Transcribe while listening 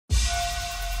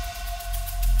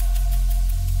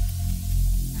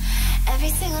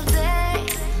single day,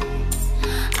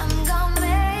 I'm gonna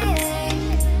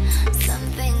make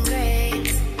something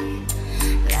great.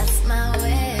 That's my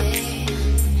way.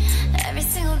 Every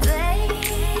single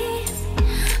day,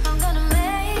 I'm gonna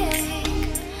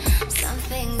make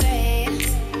something great.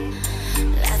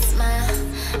 That's my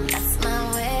way. That's my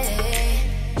way.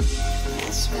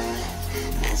 That's my way.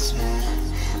 That's my way.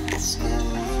 That's my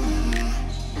way.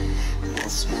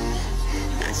 That's my way.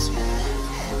 That's my way. That's my way.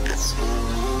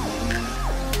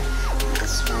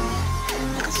 That's my way. That's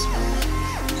my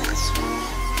way.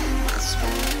 That's my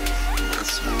way.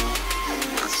 That's my way.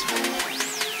 That's my way.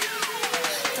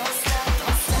 Don't stop,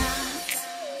 don't stop.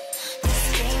 This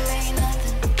game ain't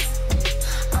nothing.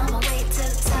 I'ma wait to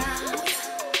the top.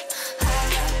 I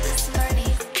love this money.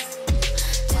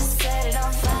 Just set it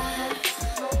on fire.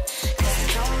 'Cause it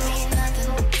don't mean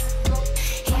nothing.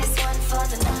 Here's one for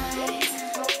the night.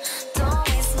 Don't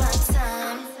waste my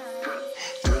time.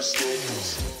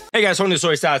 Hey guys, welcome to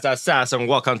Soysauceassassin.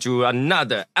 Welcome to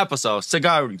another episode of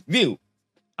Cigar Review.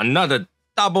 Another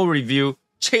double review,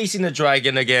 chasing the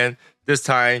dragon again. This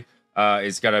time,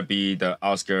 it's gonna be the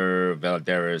Oscar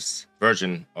Valladares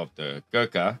version of the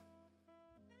Gurkha.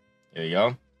 There you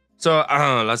go. So,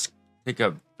 let's take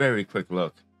a very quick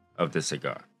look of this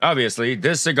cigar. Obviously,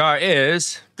 this cigar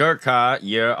is Gurkha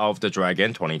Year of the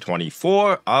Dragon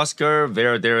 2024 Oscar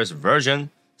Valladares version,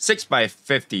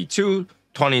 6x52,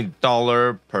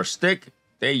 $20 per stick.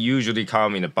 They usually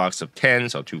come in a box of 10,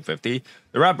 so $2.50.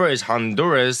 The wrapper is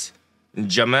Honduras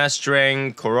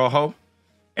Jamastran Corojo,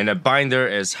 and the binder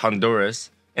is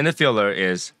Honduras, and the filler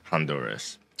is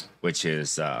Honduras, which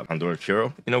is Honduras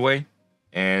Puro in a way.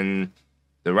 And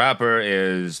the wrapper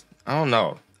is, I don't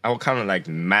know, I would kind of like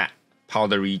matte,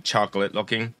 powdery chocolate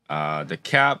looking. The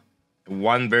cap,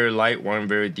 one very light, one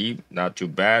very deep, not too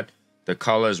bad. The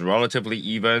color is relatively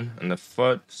even on the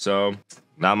foot, so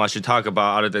not much to talk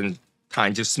about other than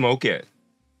time to smoke it.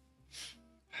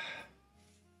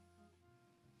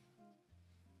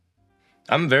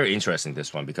 I'm very interested in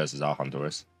this one because it's all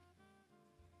Honduras.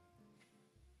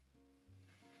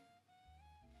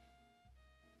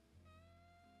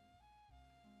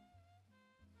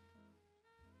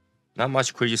 Not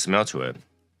much crazy smell to it.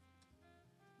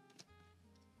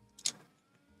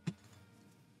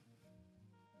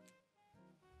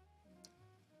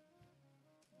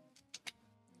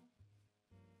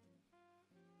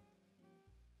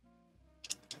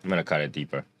 I'm gonna cut it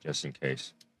deeper just in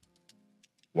case.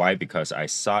 Why? Because I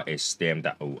saw a stem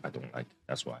that I don't like.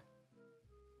 That's why.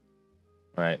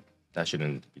 All right, that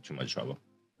shouldn't be too much trouble.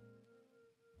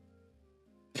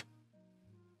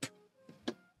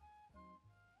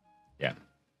 Yeah,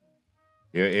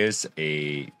 there is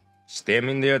a stem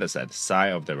in there that's at the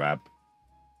side of the wrap,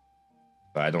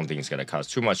 but I don't think it's gonna cause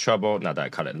too much trouble. Now that I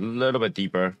cut it a little bit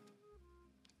deeper,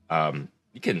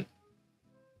 you can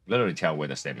literally tell where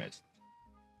the stem is.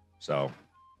 So,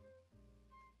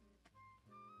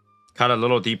 cut a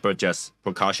little deeper, just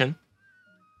precaution.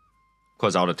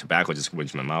 Cause all the tobacco just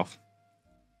went to my mouth.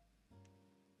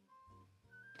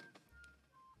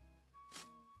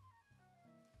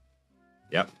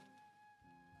 Yep.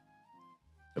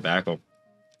 Tobacco.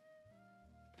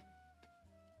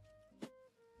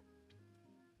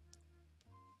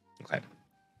 Okay.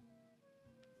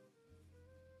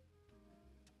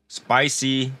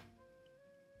 Spicy.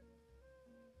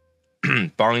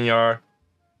 Barnyard.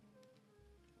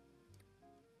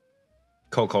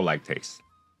 Cocoa-like taste.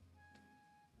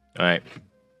 All right.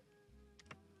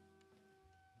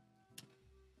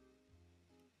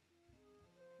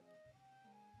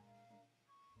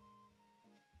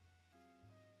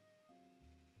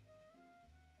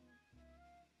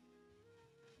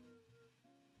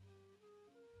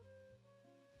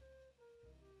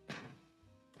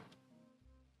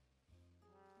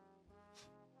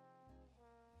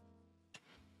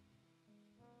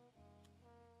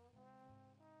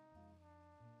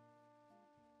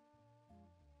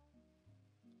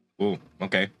 Ooh,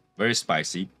 okay. Very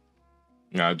spicy.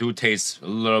 I do taste a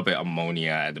little bit ammonia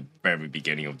at the very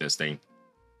beginning of this thing.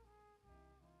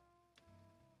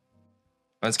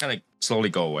 But it's gonna slowly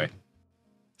go away.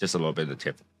 Just a little bit of the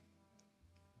tip.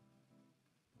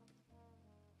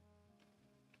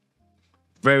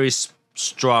 Very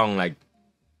strong, like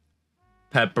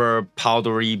pepper,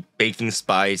 powdery, baking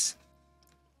spice.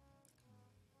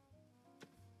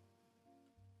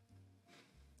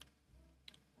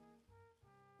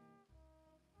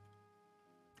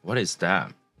 What is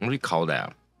that? What do you call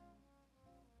that?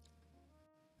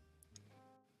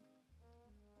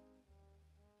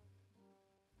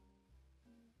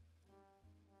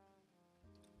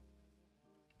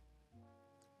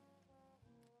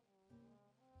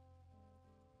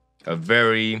 a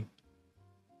very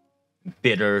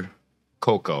bitter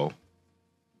cocoa,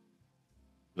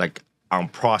 like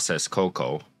unprocessed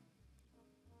cocoa.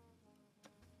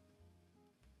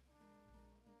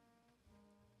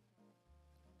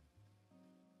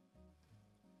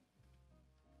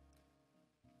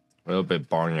 A little bit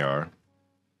barnyard.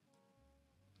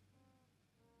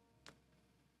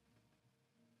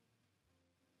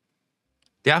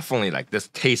 Definitely like this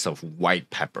taste of white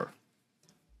pepper.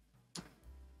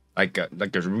 Like a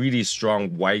really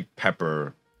strong white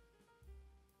pepper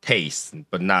taste,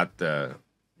 but not the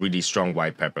really strong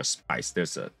white pepper spice.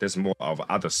 There's more of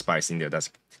other spice in there that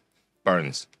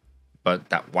burns. But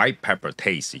that white pepper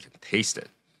taste, you can taste it.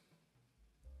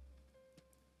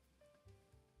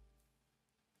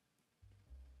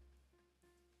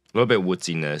 A little bit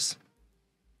woodiness.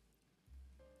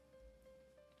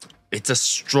 It's a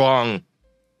strong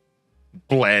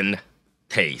blend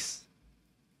taste.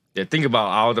 Yeah, think about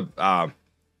all the how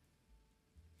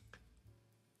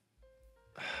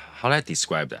do I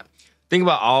describe that? Think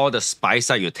about all the spice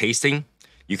that you're tasting.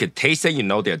 You can taste it, you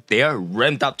know they're there,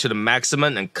 ramped up to the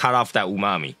maximum and cut off that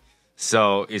umami.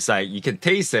 So it's like you can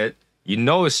taste it, you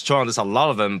know it's strong, there's a lot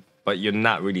of them, but you're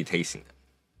not really tasting it.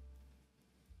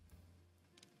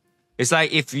 It's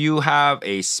like if you have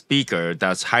a speaker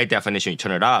that's high definition, you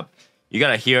turn it up, you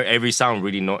gotta hear every sound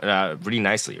really really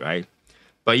nicely, right?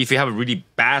 But if you have a really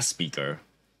bad speaker,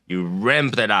 you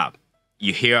ramp it up, all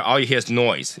you hear is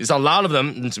noise. It's a lot of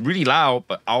them, it's really loud,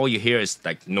 but all you hear is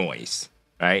like noise,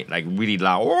 right? Like really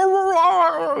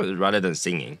loud, rather than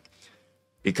singing,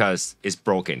 because it's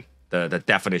broken. The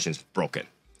definition's broken,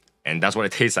 and that's what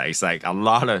it tastes like. It's like a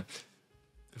lot of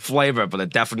flavor, but the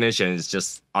definition is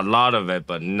just a lot of it,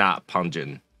 but not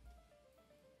pungent.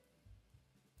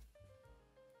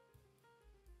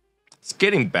 It's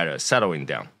getting better, settling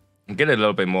down. I'm getting a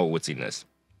little bit more woodiness,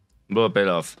 a little bit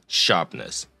of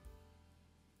sharpness.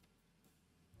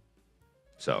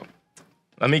 So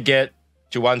let me get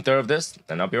to 1/3 of this,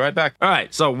 then I'll be right back. All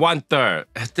right, so 1/3.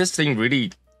 This thing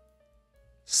really,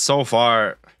 so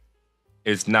far,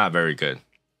 is not very good.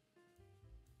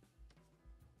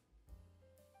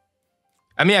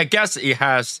 I mean, I guess it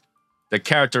has the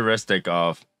characteristic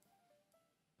of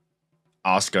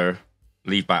Oscar,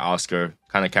 Leaf by Oscar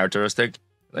kind of characteristic.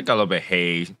 Like a little bit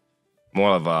hay,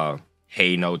 more of a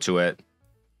hay note to it.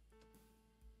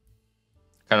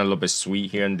 Kind of a little bit sweet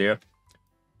here and there.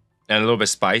 And a little bit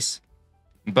spice.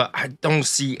 But I don't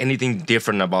see anything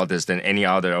different about this than any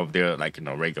other of their, like, you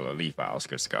know, regular Leaf by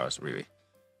Oscar cigars, really.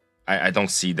 I don't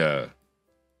see the...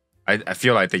 I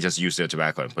feel like they just use their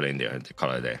tobacco and put it in there and they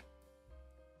call it a day.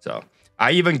 So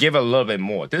I even give it a little bit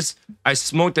more. This, I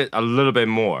smoked it a little bit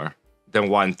more than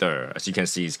 1/3. As you can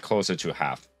see, it's closer to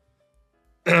half.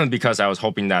 Because I was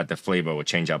hoping that the flavor would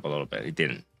change up a little bit. It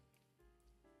didn't.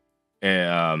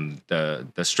 And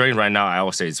the strain right now, I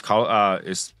would say it's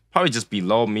probably just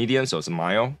below medium, so it's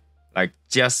mild. Like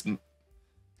just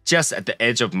at the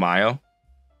edge of mild.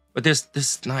 But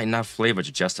there's not enough flavor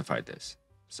to justify this.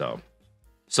 So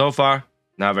far,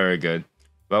 not very good.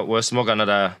 But we'll smoke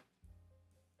another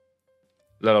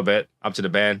little bit up to the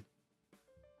band.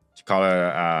 Call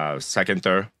it second,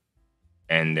 third,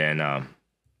 and then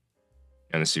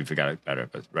and see if we got it better.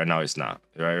 But right now it's not.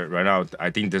 Right now,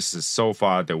 I think this is so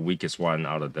far the weakest one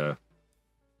out of the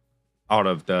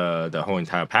whole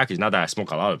entire package. Not that I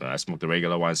smoke a lot of them. I smoked the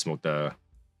regular one, smoked the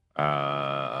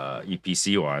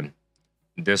EPC one.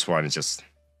 This one is just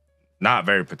not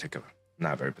very particular.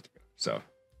 Not very particular. So,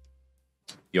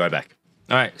 be right back.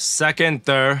 All right, second,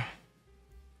 third.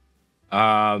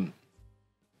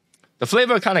 The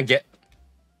flavor kind of get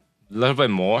a little bit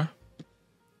more,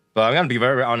 but I'm gonna be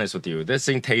very honest with you. This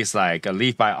thing tastes like a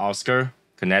Leaf by Oscar,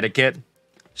 Connecticut,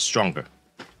 stronger.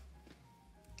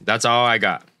 That's all I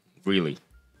got, really.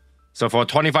 So for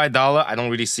 $25, I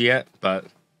don't really see it, but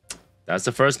that's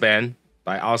the first band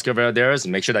by Oscar Valladares.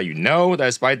 Make sure that you know that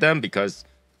it's by them, because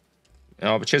you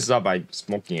know, but chances are by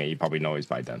smoking it, you probably know it's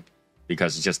by them,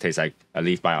 because it just tastes like a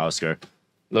Leaf by Oscar, a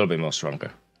little bit more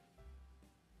stronger.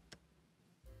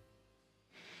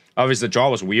 Obviously, the draw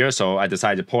was weird, so I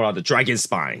decided to pull out the Dragon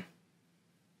Spine.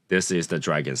 This is the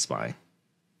Dragon Spine.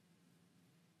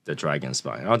 The Dragon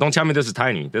Spine. Oh, don't tell me this is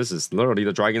tiny. This is literally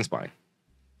the Dragon Spine.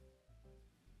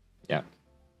 Yeah.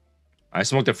 I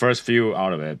smoked the first few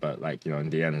out of it, but like, you know, in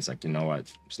the end, it's like, you know what?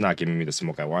 It's not giving me the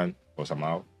smoke I want. Pull some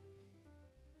out.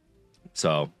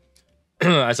 So,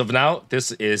 as of now,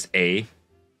 this is a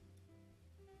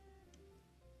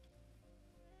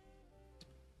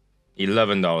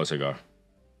 $11 cigar.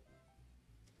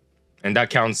 And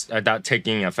that counts, that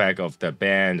taking effect of the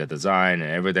band, the design, and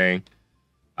everything.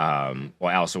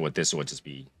 Or else this would just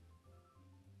be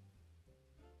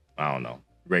I don't know,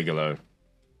 regular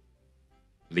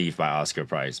Leaf by Oscar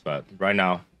price. But right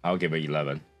now, I'll give it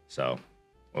 11. So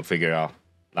we'll figure it out.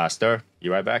 Last stir.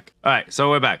 You right back? All right, so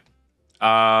we're back.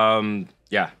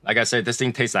 Yeah, like I said, this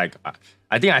thing tastes like,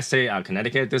 I think I say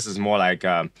Connecticut. This is more like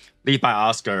Leaf by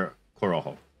Oscar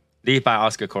Corojo. Leaf by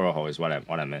Oscar Corojo is what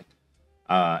I meant.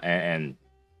 And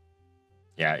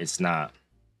yeah, it's not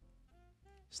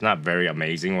very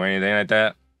amazing or anything like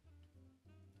that.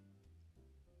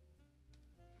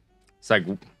 It's like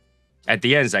at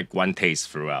the end, it's like one taste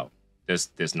throughout.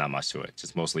 There's not much to it.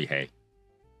 Just mostly hay.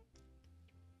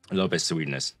 A little bit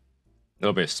sweetness, a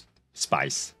little bit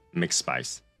spice, mixed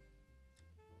spice.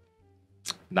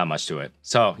 Not much to it.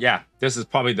 So yeah, this is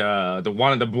probably the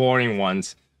one of the boring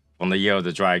ones from the Year of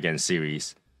the Dragon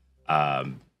series.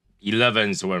 11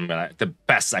 is what I'm like, the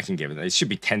best I can give it. It should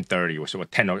be 1030 or so,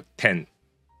 10 or 10,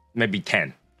 maybe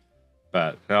 10.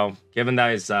 But you know, given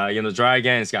that it's Year of the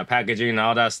Dragon, it's got packaging and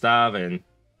all that stuff, and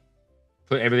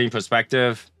put everything in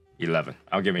perspective, 11.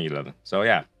 I'll give it 11. So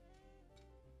yeah.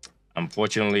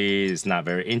 Unfortunately, it's not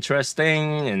very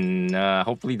interesting, and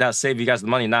hopefully that saved you guys the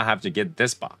money, not have to get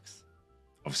this box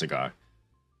of cigar.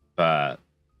 But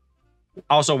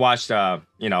also watched,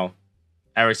 you know,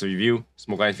 Eric's review.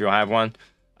 Smoke if you have one.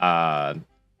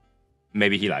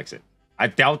 Maybe he likes it. I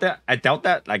doubt that.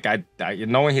 Like I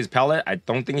knowing his palate, I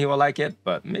don't think he will like it,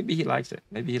 but maybe he likes it.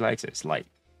 Maybe he likes it. It's light.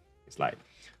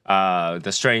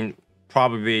 The strain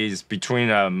probably is between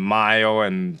a mild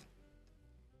and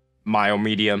mild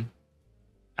medium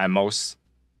at most.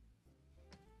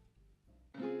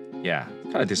 Yeah,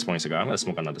 kind of disappointing cigar. I'm gonna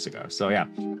smoke another cigar. So yeah,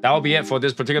 that will be it for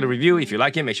this particular review. If you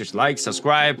like it, make sure to like,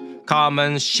 subscribe,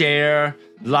 comment, share,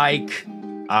 like,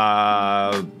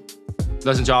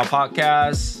 listen to our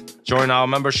podcast, join our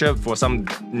membership for some,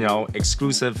 you know,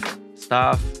 exclusive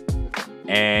stuff,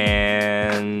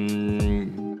 and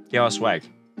get our swag,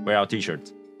 wear our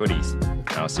t-shirts, hoodies. And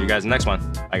I'll see you guys in the next one.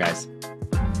 Bye guys.